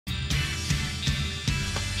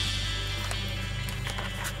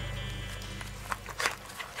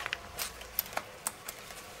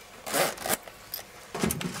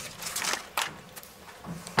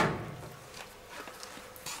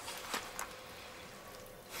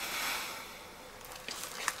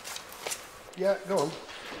Yeah, go on.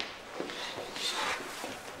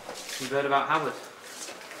 You heard about Howard?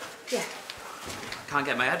 Yeah. I can't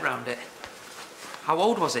get my head round it. How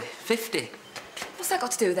old was he? 50? What's that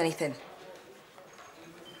got to do with anything?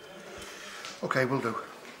 OK, will do.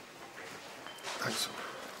 Thanks.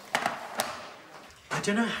 I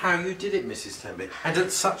don't know how you did it, Mrs. Tenby, and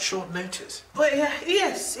at such short notice. Well,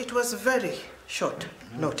 yes, it was very short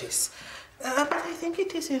notice. But I think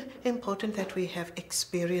it is important that we have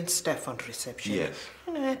experienced staff on reception. Yes.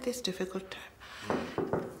 You know, at this difficult time.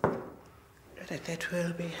 That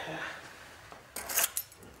will be...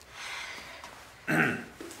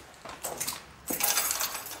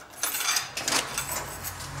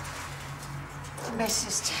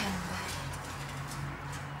 Mrs. Tenby.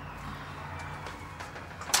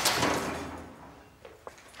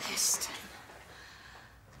 Heston.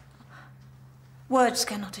 Words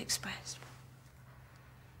cannot express.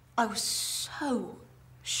 I was so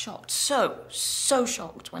shocked, so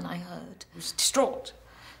shocked when I heard. I was distraught.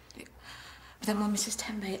 But then when Mrs.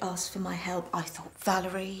 Tenby asked for my help, I thought,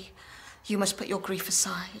 Valerie, you must put your grief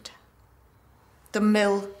aside. The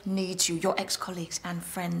mill needs you, your ex-colleagues and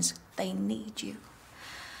friends, they need you.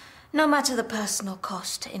 No matter the personal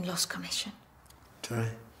cost in lost commission. Sorry?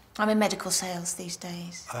 I'm in medical sales these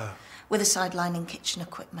days. Oh. With a sideline in kitchen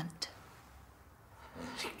equipment.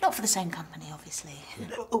 Not for the same company, obviously.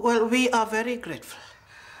 Well, we are very grateful.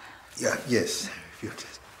 Yeah, yes. If you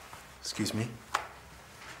just... Excuse me?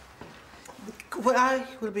 Well, I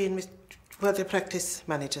will be in the practice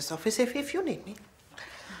manager's office if you need me.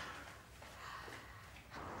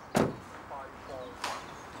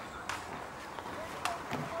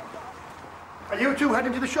 Are you two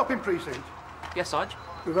heading to the shopping precinct? Yes, Sarge.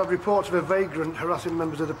 We've had reports of a vagrant harassing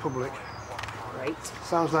members of the public. Great.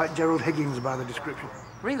 Sounds like Gerald Higgins by the description.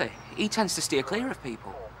 Really? He tends to steer clear of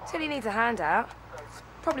people. Till he needs a handout.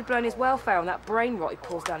 Probably blown his welfare on that brain rot he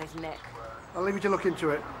pours down his neck. I'll leave you to look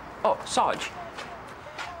into it. Oh, Sarge.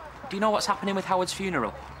 Do you know what's happening with Howard's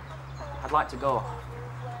funeral? I'd like to go.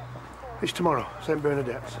 It's tomorrow, St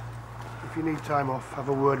Bernadette's. If you need time off, have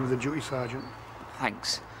a word with the duty sergeant.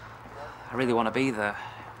 Thanks. I really want to be there.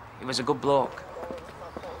 He was a good bloke.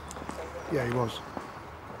 Yeah, he was.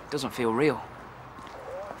 Doesn't feel real.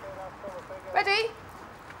 Ready?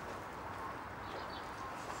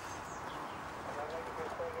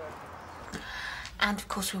 And, of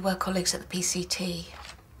course, we were colleagues at the PCT.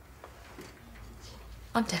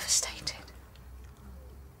 I'm devastated.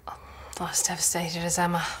 Not as devastated as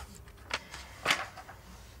Emma.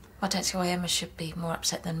 I don't see why Emma should be more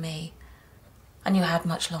upset than me. And you had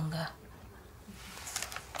much longer.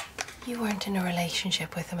 You weren't in a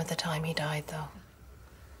relationship with him at the time he died, though.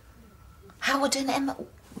 Howard and Emma...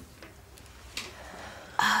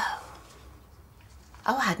 Oh,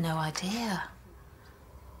 I had no idea.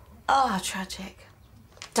 Oh, how tragic.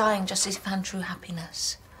 Dying just as he found true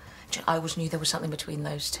happiness. I always knew there was something between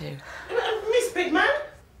those two. Miss Bigman?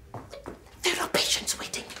 There are patients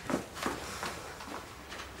waiting.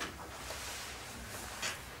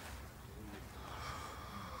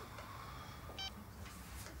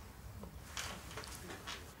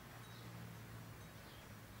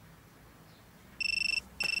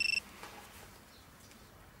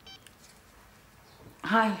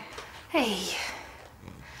 Hi. Hey.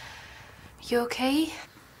 You okay?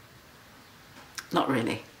 Not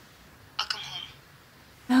really. I'll come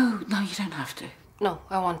home. No, you don't have to. No,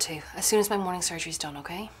 I want to. As soon as my morning surgery's done,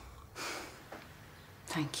 okay?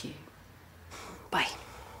 Thank you. Bye.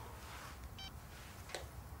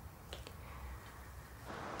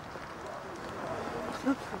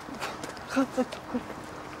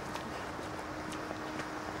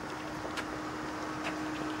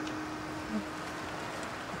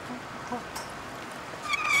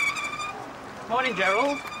 Morning,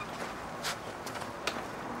 Gerald.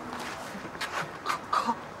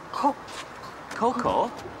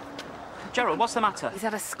 Coco? Gerald, what's the matter? He's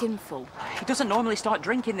had a skinful. He doesn't normally start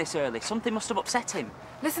drinking this early. Something must have upset him.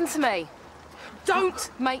 Listen to me. Don't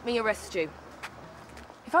make me arrest you.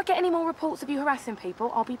 If I get any more reports of you harassing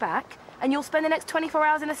people, I'll be back, and you'll spend the next 24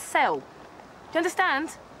 hours in a cell. Do you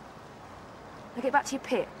understand? Now get back to your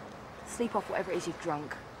pit. Sleep off whatever it is you've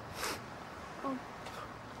drunk.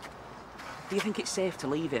 Do you think it's safe to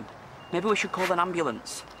leave him? Maybe we should call an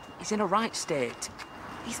ambulance. He's in a right state.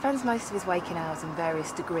 He spends most of his waking hours in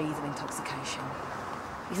various degrees of intoxication.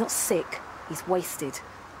 He's not sick, he's wasted.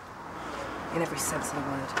 In every sense of the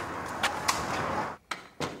word.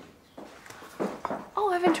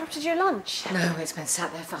 Oh, I've interrupted your lunch. No, it's been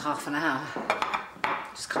sat there for half an hour.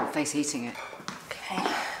 Just can't face eating it. Okay.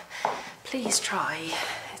 Please try.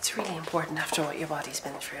 It's really important after what your body's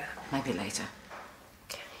been through. Maybe later.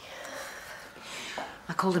 Okay.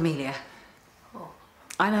 I called Amelia. Oh.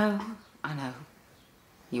 I know.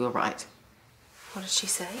 You were right. What did she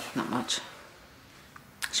say? Not much.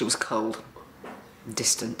 She was cold,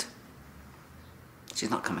 distant. She's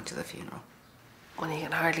not coming to the funeral. Well, you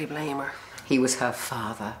can hardly blame her. He was her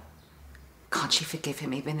father. Can't she forgive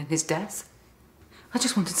him even in his death? I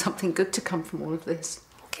just wanted something good to come from all of this.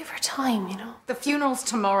 Give her time, you know. The funeral's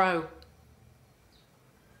tomorrow.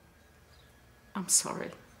 I'm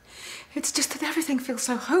sorry. It's just that everything feels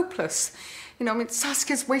so hopeless. You know, I mean,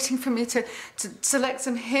 Saskia's waiting for me to select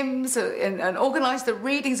some hymns and organise the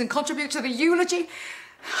readings and contribute to the eulogy.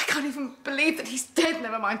 I can't even believe that he's dead,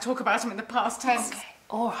 never mind talk about him in the past tense. Okay,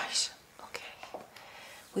 all right. Okay.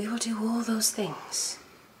 We will do all those things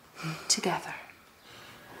together.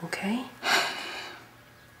 Okay?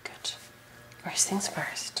 Good. First things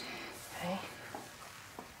first. Okay?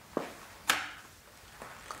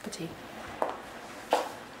 Cup of tea.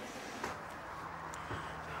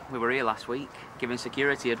 We were here last week, giving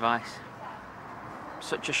security advice.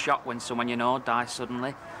 Such a shock when someone you know dies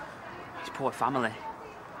suddenly. His poor family.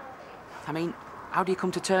 I mean, how do you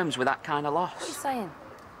come to terms with that kind of loss? What are you saying?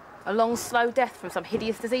 A long, slow death from some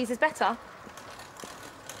hideous disease is better?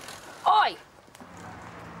 Oi!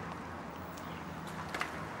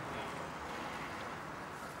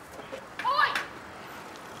 Oi!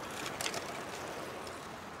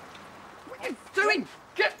 What are you doing?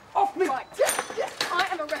 Get off me! Right. I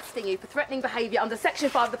am arresting you for threatening behaviour under Section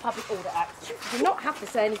 5 of the Public Order Act. You do not have to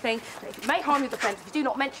say anything. If it may harm your defence, if you do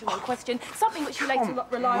not mention or question something which you later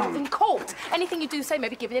rely on in court. Anything you do say may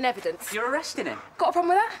be given in evidence. You're arresting him? Got a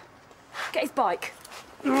problem with that? Get his bike.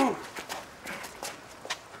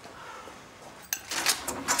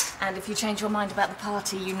 And if you change your mind about the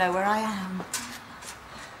party, you know where I am.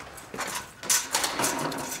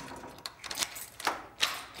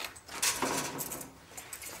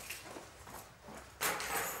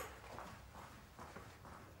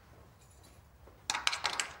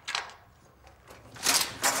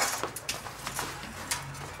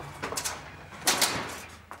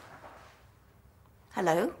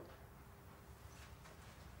 Hello?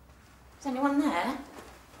 Is anyone there?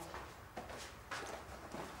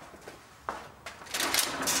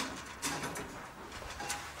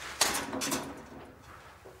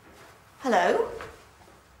 Hello?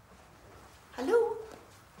 Hello?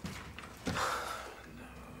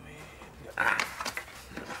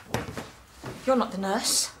 You're not the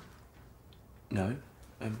nurse. No.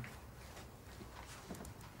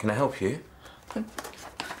 Can I help you?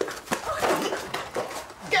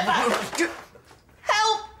 Get back!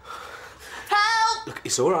 Help! Help! Look,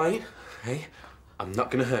 it's all right. Hey, I'm not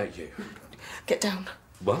gonna hurt you. Get down.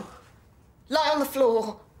 What? Lie on the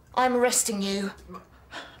floor. I'm arresting you.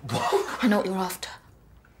 What? I know what you're after.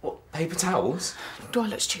 What? Paper towels? Do I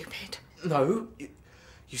look stupid? No.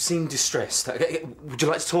 You seem distressed. Would you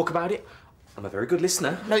like to talk about it? I'm a very good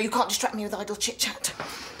listener. No, you can't distract me with idle chit-chat.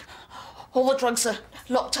 All the drugs are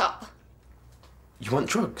locked up. You want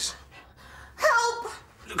drugs? Help!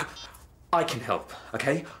 Look, I can help,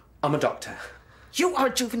 okay? I'm a doctor. You are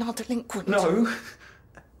a juvenile delinquent. No.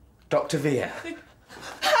 Dr. Vere.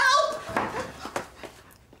 Help!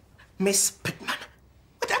 Miss Pittman.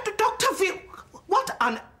 Dr. Vere, what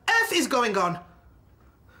on earth is going on?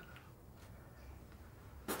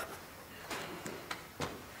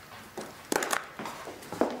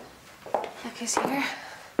 Look, is here.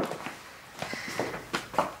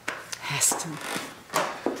 Heston.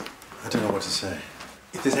 I don't know what to say.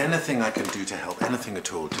 If there's anything I can do to help, anything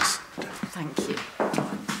at all, just... Thank you.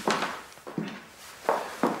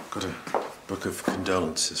 Got a book of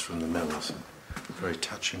condolences from the Mells. Very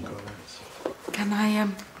touching comments. Can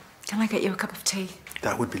I get you a cup of tea?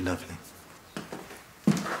 That would be lovely.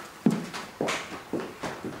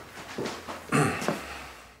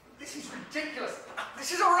 This is ridiculous.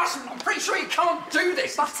 This is harassment. I'm pretty sure you can't do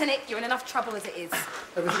this. Button it. You're in enough trouble as it is.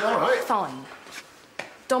 Everything all right? Fine.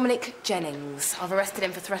 Dominic Jennings. I've arrested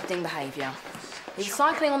him for threatening behaviour. He was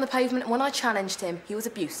cycling on the pavement, and when I challenged him, he was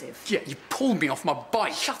abusive. Yeah, you pulled me off my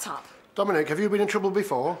bike. Shut up. Dominic, have you been in trouble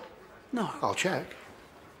before? No. I'll check.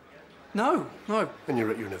 No. And you're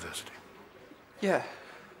at university. Yeah.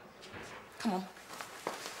 Come on.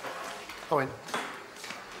 Owen.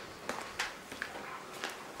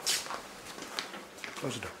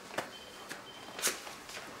 Close the door.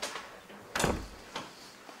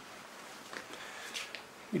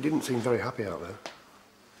 You didn't seem very happy out there.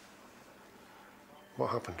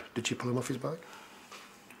 What happened? Did she pull him off his bike?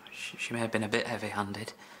 She may have been a bit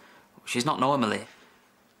heavy-handed. She's not normally.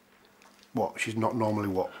 What? She's not normally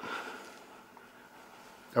what?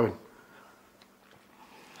 Owen.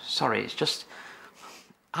 Sorry, it's just...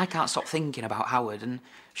 I can't stop thinking about Howard, and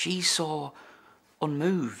she's so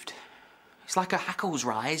unmoved. It's like her hackles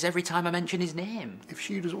rise every time I mention his name. If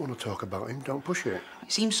she doesn't want to talk about him, don't push it.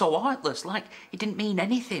 It seems so heartless, like he didn't mean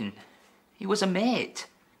anything. He was a mate.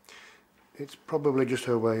 It's probably just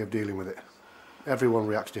her way of dealing with it. Everyone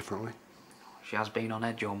reacts differently. She has been on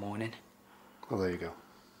edge all morning. Well, there you go.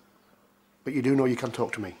 But you do know you can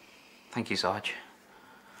talk to me. Thank you, Sarge.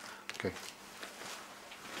 Okay.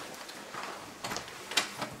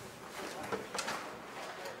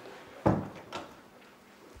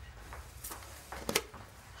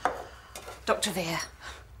 Dr. Vere,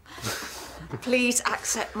 please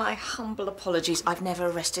accept my humble apologies. I've never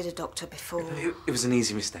arrested a doctor before. It was an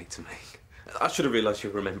easy mistake to make. I should have realised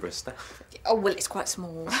you'd remember a staff. Oh, well, it's quite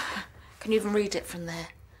small. Can you even read it from there?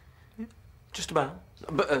 Just about.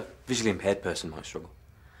 But a visually impaired person might struggle.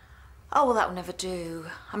 Oh, well, that will never do.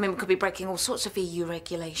 I mean, we could be breaking all sorts of EU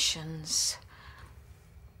regulations.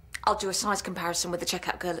 I'll do a size comparison with the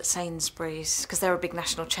checkout girl at Sainsbury's, because they're a big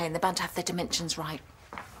national chain. They're bound to have their dimensions right.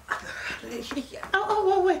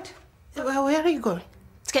 Oh, wait. Where are you going?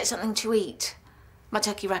 To get something to eat. My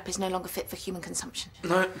turkey wrap is no longer fit for human consumption.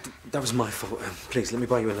 No, that was my fault. Please, let me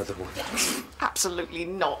buy you another one. Absolutely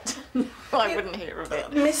not. I wouldn't hear of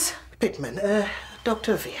it. Miss Pittman,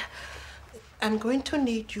 Dr. Vere, I'm going to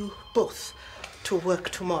need you both to work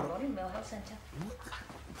tomorrow. Morning, Mill Health Centre.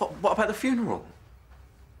 What about the funeral?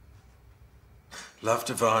 Love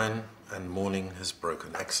divine and morning has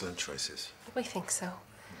broken. Excellent choices. We think so.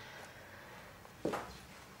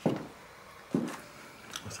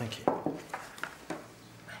 Well, thank you.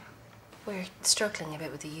 We're struggling a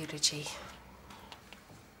bit with the eulogy.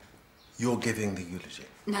 You're giving the eulogy?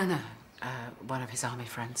 No. One of his army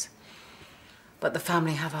friends. But the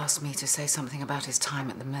family have asked me to say something about his time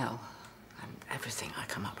at the mill. And everything I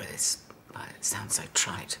come up with is... well, it sounds so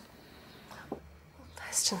trite.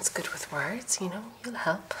 Heston's good with words, you know. You'll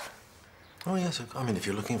help. Oh, yes. I mean, if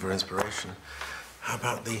you're looking for inspiration, how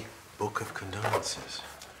about the Book of Condolences?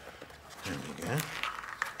 There we go.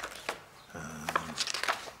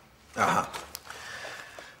 Aha.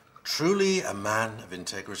 Truly a man of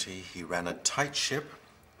integrity, he ran a tight ship.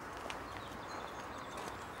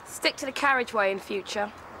 Stick to the carriageway in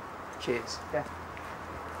future. Cheers. Yeah.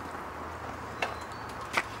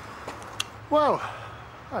 Well,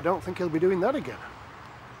 I don't think he'll be doing that again.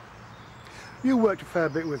 You worked a fair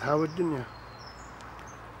bit with Howard, didn't you?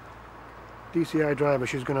 DCI driver,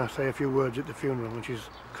 she's going to say a few words at the funeral and she's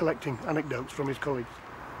collecting anecdotes from his colleagues.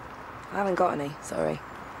 I haven't got any, sorry.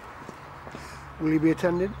 Will you be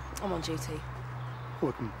attending? I'm on duty.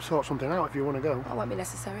 We can sort something out if you want to go. That won't be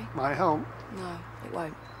necessary. Might help. No, it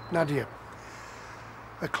won't. Nadia,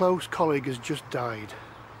 a close colleague has just died.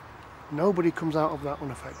 Nobody comes out of that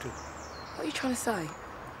unaffected. What are you trying to say?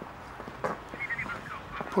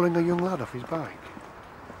 Pulling a young lad off his bike.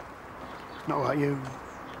 Not like you.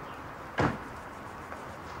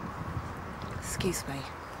 Excuse me.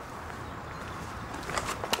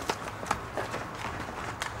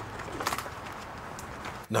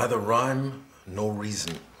 Neither rhyme nor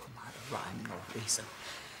reason. Neither rhyme nor reason.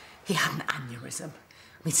 He had an aneurysm.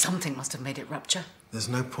 I mean, something must have made it rupture. There's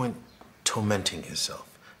no point tormenting yourself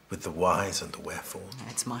with the whys and the wherefores.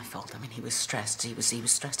 It's my fault. I mean, he was stressed. He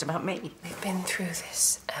was stressed about me. We've been through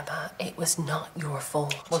this, Emma. It was not your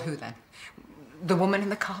fault. Well, who then? The woman in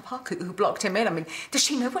the car park who blocked him in? I mean, does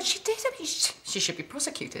she know what she did? I mean, she should be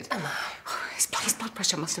prosecuted. Emma. His blood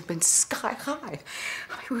pressure must have been sky high.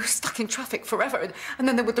 I mean, we were stuck in traffic forever. And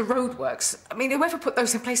then there were the roadworks. I mean, whoever put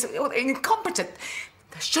those in place, they were incompetent.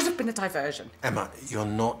 There should have been a diversion. Emma, you're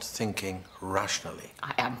not thinking rationally.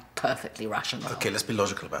 I am perfectly rational. Okay, let's be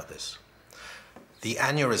logical about this. The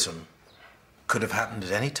aneurysm could have happened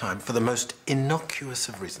at any time for the most innocuous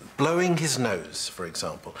of reasons. Blowing his nose, for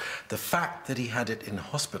example. The fact that he had it in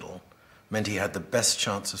hospital meant he had the best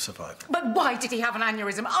chance of survival. But why did he have an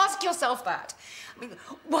aneurysm? Ask yourself that. I mean,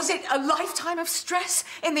 was it a lifetime of stress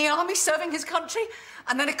in the army serving his country?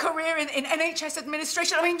 And then a career in NHS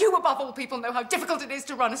administration? I mean, you above all people know how difficult it is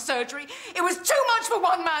to run a surgery. It was too much for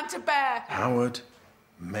one man to bear. Howard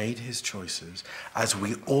made his choices, as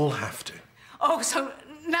we all have to. Oh, so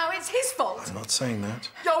now it's his fault? I'm not saying that.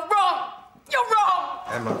 You're wrong! You're wrong!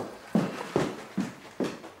 Emma.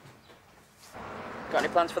 Got any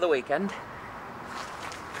plans for the weekend?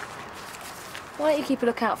 Why don't you keep a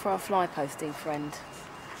lookout for our fly posting friend?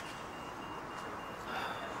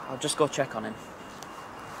 I'll just go check on him.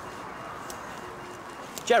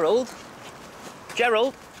 Gerald?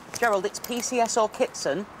 Gerald, it's PCSO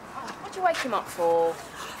Kitson. What'd you wake him up for?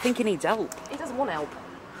 I think he needs help. He doesn't want help.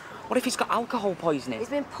 What if he's got alcohol poisoning? He's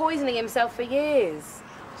been poisoning himself for years.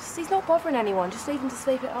 Just, he's not bothering anyone. Just leave him to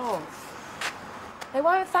sleep it off. They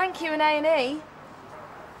won't thank you in A&E.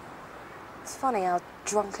 It's funny how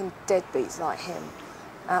drunken deadbeats like him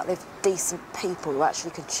outlive decent people who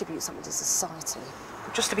actually contribute something to society.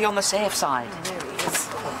 Just to be on the safe side. Oh, there he is.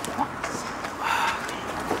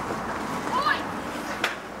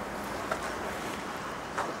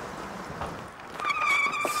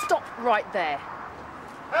 Stop right there.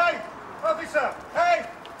 Hey! Officer! Hey!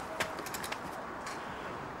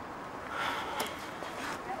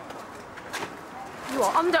 You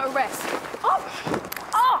are under arrest. Oh!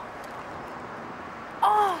 Oh!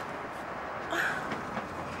 Oh!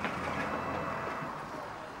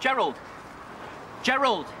 Gerald!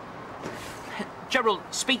 Gerald! Gerald,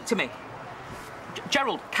 speak to me.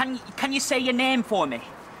 Gerald, can you say your name for me?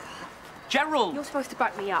 Gerald! You're supposed to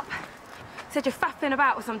back me up. Said you're faffing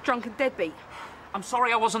about with some drunken deadbeat. I'm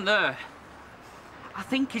sorry I wasn't there. I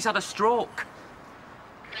think he's had a stroke.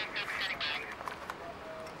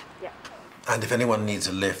 Yeah. And if anyone needs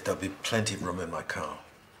a lift, there'll be plenty of room in my car.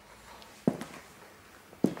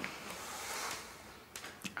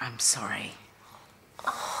 I'm sorry.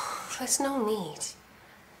 Oh, there's no need.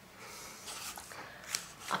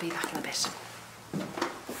 I'll be back in a bit.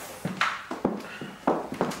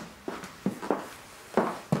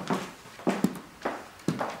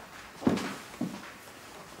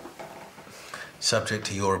 Subject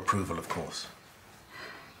to your approval, of course.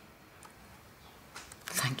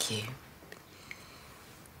 Thank you.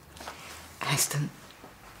 Heston,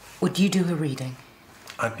 would you do a reading?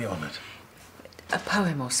 I'd be honoured. A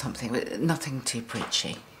poem or something, but nothing too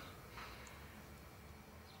preachy.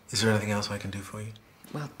 Is there anything else I can do for you?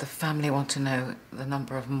 Well, the family want to know the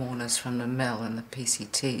number of mourners from the mill and the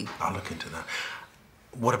PCT. I'll look into that.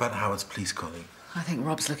 What about Howard's police colleague? I think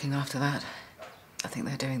Rob's looking after that. I think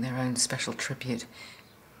they're doing their own special tribute.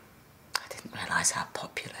 I didn't realise how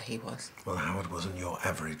popular he was. Well, Howard wasn't your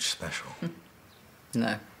average special.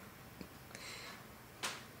 No.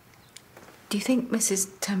 Do you think Mrs.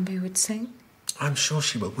 Tamby would sing? I'm sure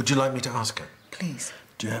she will. Would you like me to ask her? Please.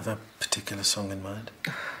 Do you have a particular song in mind?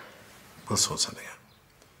 We'll sort something out.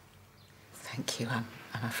 Thank you. I'm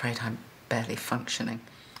afraid I'm barely functioning.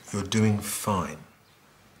 You're doing fine.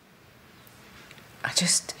 I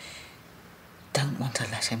just don't want to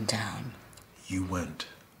let him down. You won't.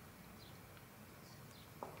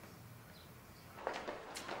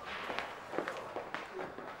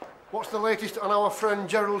 What's the latest on our friend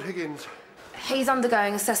Gerald Higgins? He's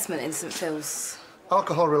undergoing assessment in St Phil's.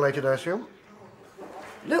 Alcohol-related, I assume?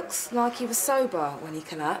 Looks like he was sober when he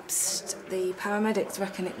collapsed. The paramedics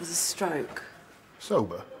reckon it was a stroke.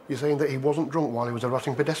 Sober? You're saying that he wasn't drunk while he was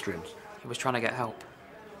harassing pedestrians? He was trying to get help.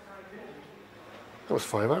 That was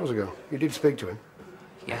 5 hours ago. You did speak to him?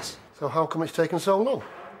 Yes. So how come it's taken so long?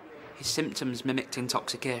 His symptoms mimicked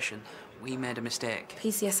intoxication. We made a mistake.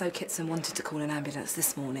 PCSO Kitson wanted to call an ambulance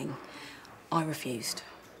this morning. I refused.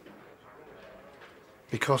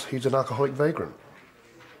 Because he's an alcoholic vagrant?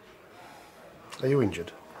 Are you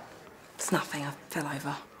injured? It's nothing. I fell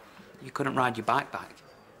over. You couldn't ride your bike back.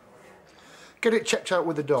 Get it checked out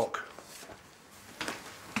with the doc.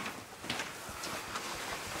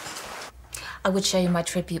 I would show you my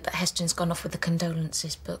tribute, but Heston's gone off with the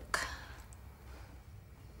condolences book.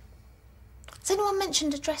 Has anyone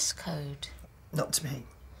mentioned a dress code? Not to me.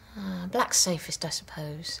 Black's safest, I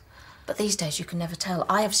suppose. But these days you can never tell.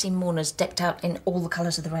 I have seen mourners decked out in all the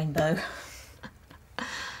colours of the rainbow.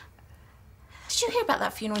 Did you hear about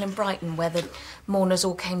that funeral in Brighton where the mourners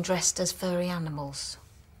all came dressed as furry animals?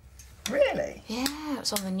 Really? Yeah, it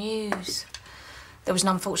was on the news. There was an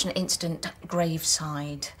unfortunate incident at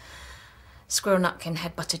Graveside. Squirrel Nutkin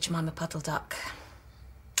headbutted Jemima Puddle Duck.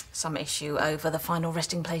 Some issue over the final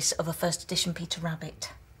resting place of a first edition Peter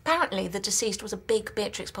Rabbit. Apparently the deceased was a big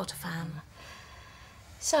Beatrix Potter fan.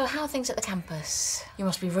 So, how are things at the campus? You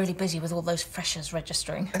must be really busy with all those freshers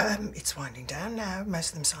registering. It's winding down now. Most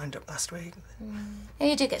of them signed up last week. Yeah,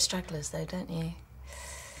 you do get stragglers though, don't you?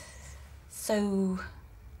 So,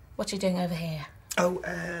 what are you doing over here? Oh,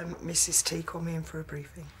 Mrs. T called me in for a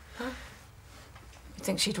briefing. You'd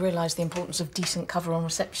think she'd realise the importance of decent cover on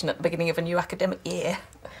reception at the beginning of a new academic year.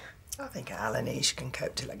 I think Alan-ish can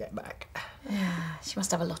cope till I get back. Yeah, she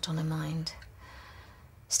must have a lot on her mind.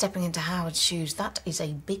 Stepping into Howard's shoes, that is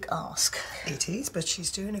a big ask. It is, but she's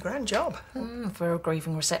doing a grand job. For a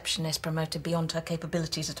grieving receptionist promoted beyond her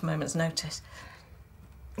capabilities at a moment's notice.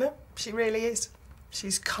 No, she really is.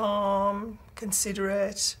 She's calm,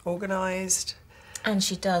 considerate, organised. And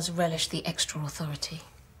she does relish the extra authority.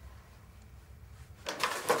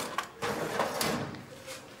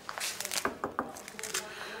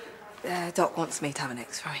 Doc wants me to have an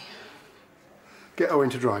X-ray. Get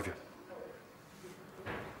Owen to drive you.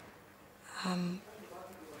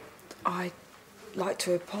 I'd like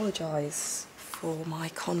to apologise for my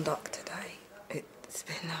conduct today. It's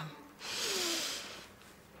been,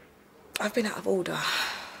 I've been out of order.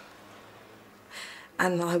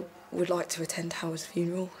 And I would like to attend Howard's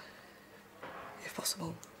funeral, if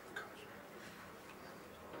possible.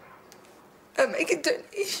 And make a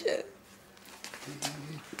donation.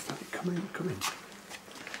 Come in.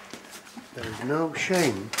 There is no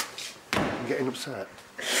shame in getting upset.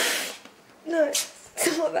 No,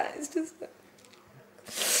 it's not that. It's just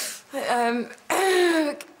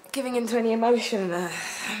giving into any emotion. At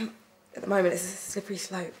the moment, it's a slippery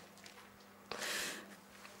slope.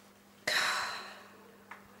 In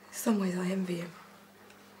some ways, I envy him.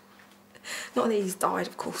 Not that he's died,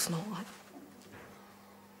 of course not.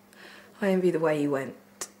 I envy the way he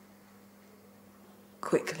went.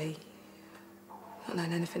 Quickly. Not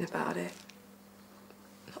knowing anything about it.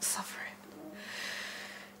 Not suffering.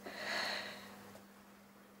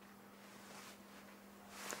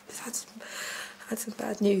 I've had some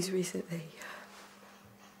bad news recently.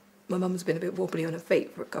 My mum's been a bit wobbly on her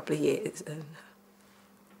feet for a couple of years and a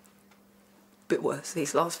bit worse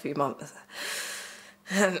these last few months.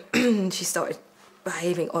 She started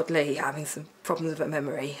behaving oddly, having some problems with her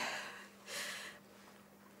memory.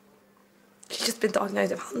 She's just been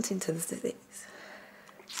diagnosed with Huntington's disease.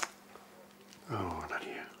 Oh,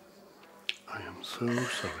 Nadia. I am so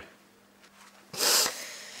sorry.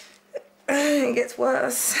 It gets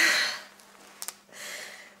worse.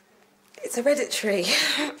 It's hereditary.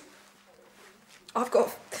 I've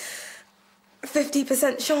got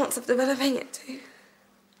 50% chance of developing it too.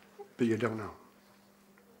 But you don't know.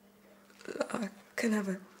 I can have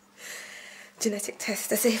a genetic test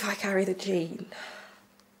to see if I carry the gene.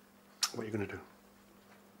 What are you going to do?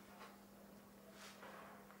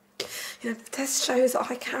 You know, if the test shows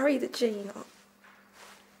that I carry the gene,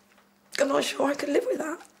 I'm not sure I could live with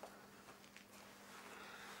that.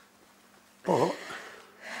 But,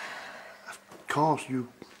 of course, you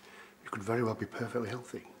could very well be perfectly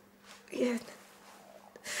healthy. Yeah.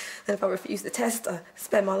 And if I refuse the test, I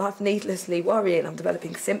spend my life needlessly worrying I'm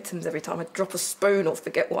developing symptoms every time I drop a spoon or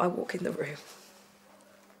forget why I walk in the room.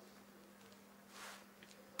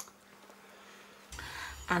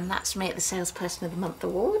 And that's me at the Salesperson of the Month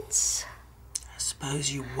Awards. I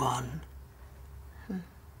suppose you won.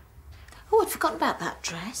 Oh, I'd forgotten about that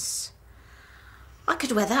dress. I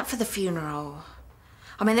could wear that for the funeral.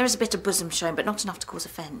 I mean, there is a bit of bosom showing, but not enough to cause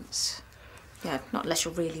offence. Yeah, not unless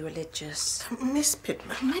you're really religious. Miss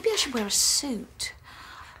Pittman. Maybe I should wear a suit.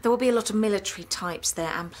 There will be a lot of military types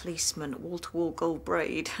there and policemen, wall-to-wall gold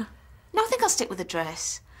braid. No, I think I'll stick with the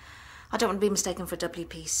dress. I don't want to be mistaken for a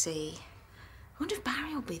WPC. I wonder if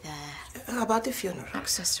Barry will be there. How about the funeral?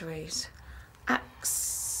 Accessories.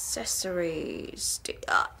 Accessories.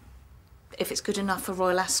 If it's good enough for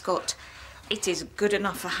Royal Ascot, it is good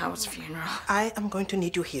enough for Howard's funeral. I am going to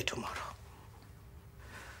need you here tomorrow.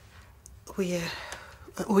 We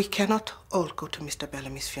cannot all go to Mr.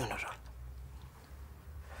 Bellamy's funeral.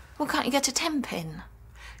 Well, can't you get a temp in?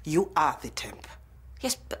 You are the temp.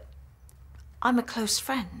 Yes, but I'm a close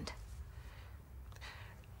friend.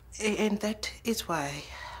 And that is why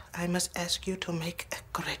I must ask you to make a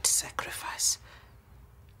great sacrifice.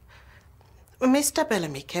 Mr.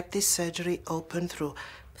 Bellamy kept this surgery open through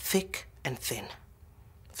thick and thin,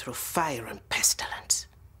 through fire and pestilence.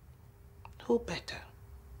 Who better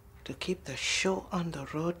to keep the show on the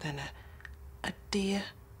road than a dear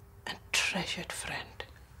and treasured friend?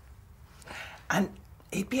 And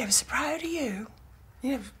he'd be ever so proud of you.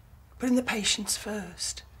 You know, putting the patients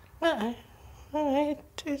first.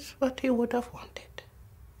 It is what he would have wanted.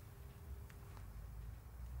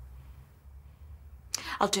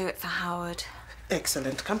 I'll do it for Howard.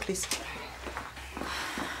 Excellent. Come, please.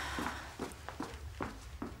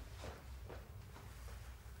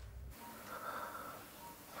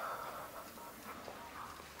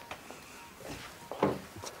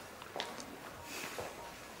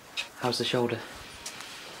 How's the shoulder?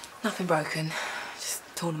 Nothing broken, just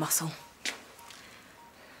torn muscle.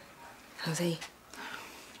 How's he?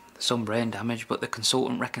 Some brain damage, but the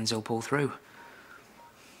consultant reckons he'll pull through.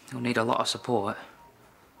 He'll need a lot of support.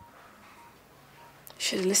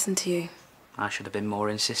 Should have listened to you. I should have been more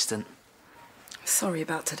insistent. Sorry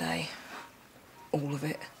about today. All of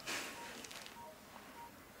it.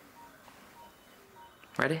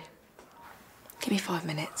 Ready? Give me 5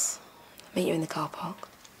 minutes. Meet you in the car park.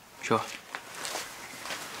 Sure.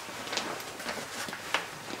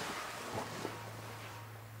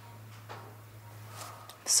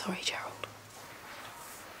 Sorry, Gerald.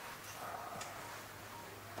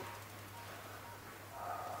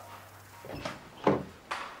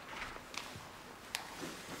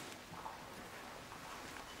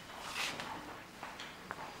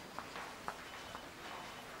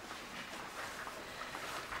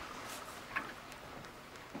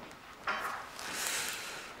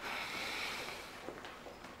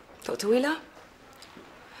 Dr. Wheeler?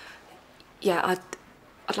 Yeah,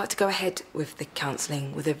 I'd like to go ahead with the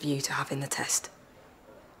counselling with a view to having the test.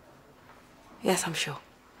 Yes, I'm sure.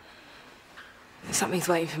 If something's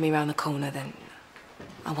waiting for me around the corner, then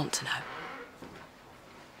I want to know.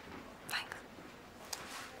 Thanks.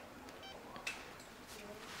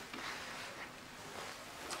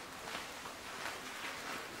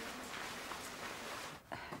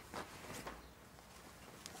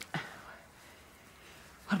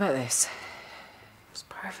 What about this? It's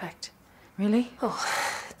perfect. Really? Oh,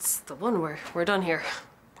 it's the one we're done here.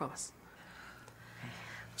 Promise.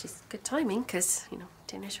 Which is good timing, because, you know,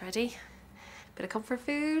 dinner's ready. Bit of comfort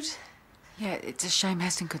food. Yeah, it's a shame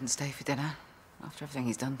Heston couldn't stay for dinner after everything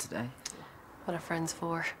he's done today. What are friends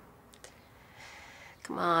for?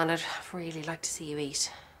 Come on, I'd really like to see you eat.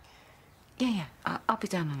 Yeah. I'll be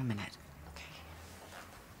down in a minute.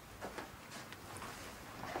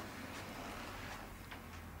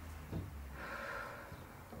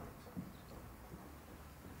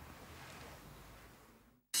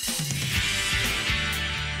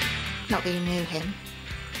 Not that you knew him.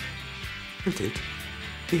 I did.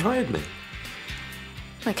 He hired me.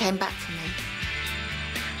 He came back for me.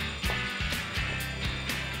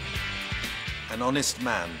 An honest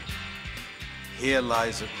man here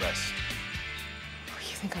lies at rest.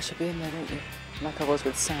 You think I should be in there, don't you? Like I was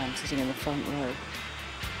with Sam, sitting in the front row.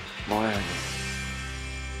 My own.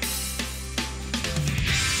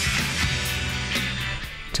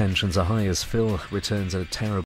 Tensions are high as Phil returns at a terrible